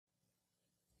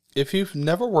If you've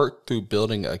never worked through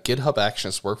building a GitHub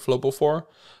Actions workflow before,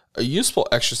 a useful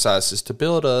exercise is to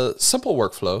build a simple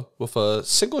workflow with a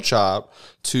single job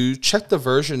to check the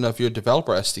version of your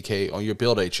developer SDK on your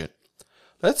build agent.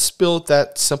 Let's build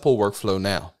that simple workflow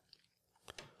now.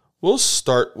 We'll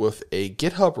start with a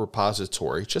GitHub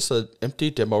repository, just an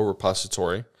empty demo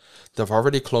repository that I've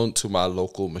already cloned to my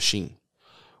local machine.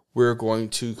 We're going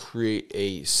to create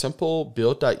a simple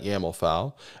build.yaml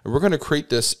file, and we're going to create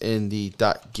this in the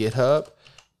 .github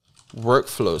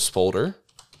workflows folder.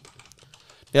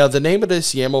 Now, the name of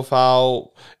this YAML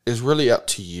file is really up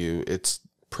to you. It's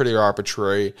pretty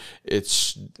arbitrary.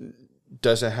 It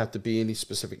doesn't have to be any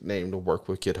specific name to work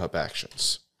with GitHub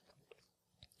Actions.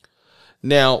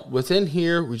 Now, within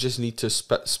here, we just need to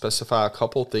specify a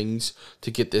couple things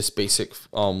to get this basic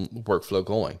workflow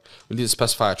going. We need to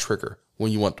specify a trigger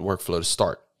when you want the workflow to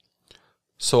start.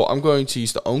 So I'm going to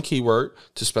use the own keyword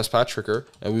to specify a trigger,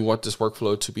 and we want this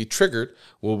workflow to be triggered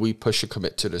when we push a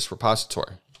commit to this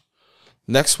repository.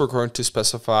 Next, we're going to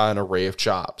specify an array of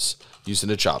jobs using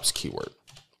the jobs keyword.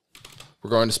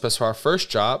 We're going to specify our first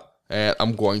job, and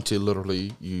I'm going to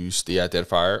literally use the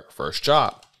identifier first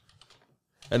job.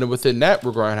 And then within that,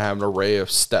 we're going to have an array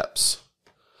of steps.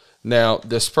 Now,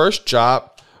 this first job,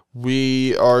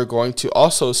 we are going to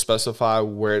also specify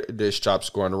where this job's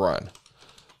going to run.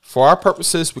 For our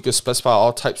purposes, we can specify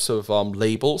all types of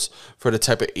labels for the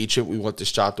type of agent we want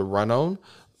this job to run on.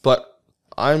 But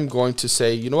I'm going to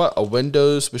say, you know what, a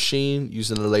Windows machine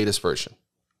using the latest version.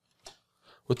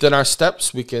 Within our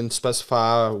steps, we can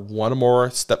specify one or more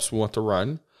steps we want to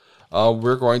run.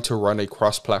 We're going to run a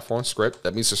cross-platform script.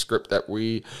 That means a script that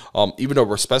we, even though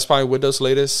we're specifying Windows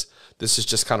latest, this is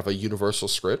just kind of a universal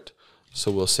script.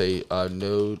 So we'll say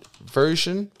node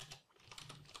version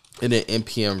and an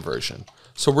npm version.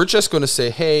 So we're just going to say,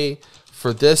 hey,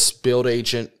 for this build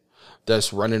agent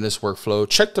that's running this workflow,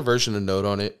 check the version of node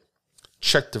on it,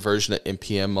 check the version of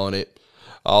npm on it.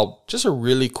 Just a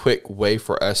really quick way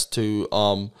for us to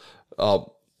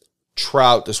try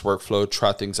out this workflow,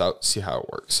 try things out, see how it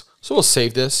works. So we'll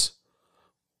save this.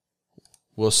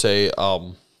 We'll say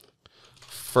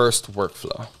first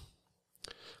workflow.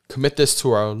 Commit this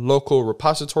to our local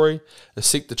repository and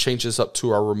sync the changes up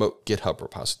to our remote GitHub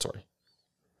repository.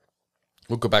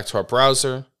 We'll go back to our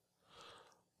browser.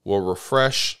 We'll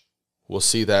refresh. We'll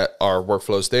see that our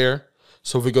workflow is there.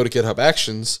 So if we go to GitHub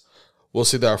Actions, we'll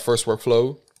see that our first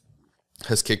workflow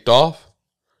has kicked off.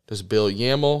 There's build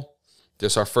YAML.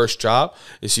 There's our first job.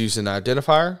 It's using an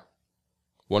identifier.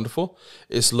 Wonderful.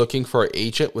 It's looking for an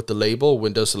agent with the label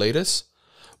Windows latest.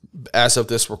 As of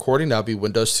this recording, that'll be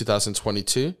Windows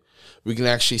 2022. We can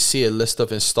actually see a list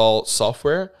of installed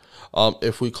software.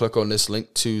 If we click on this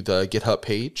link to the GitHub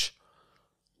page,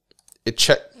 it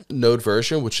checked node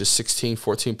version, which is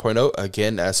 16.14.0,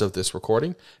 again, as of this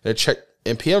recording. And it checked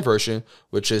npm version,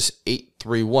 which is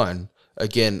 8.3.1,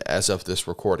 again, as of this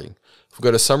recording. If we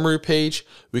go to summary page,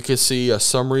 we can see a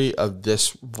summary of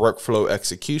this workflow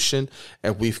execution,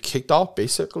 and we've kicked off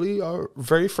basically our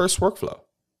very first workflow.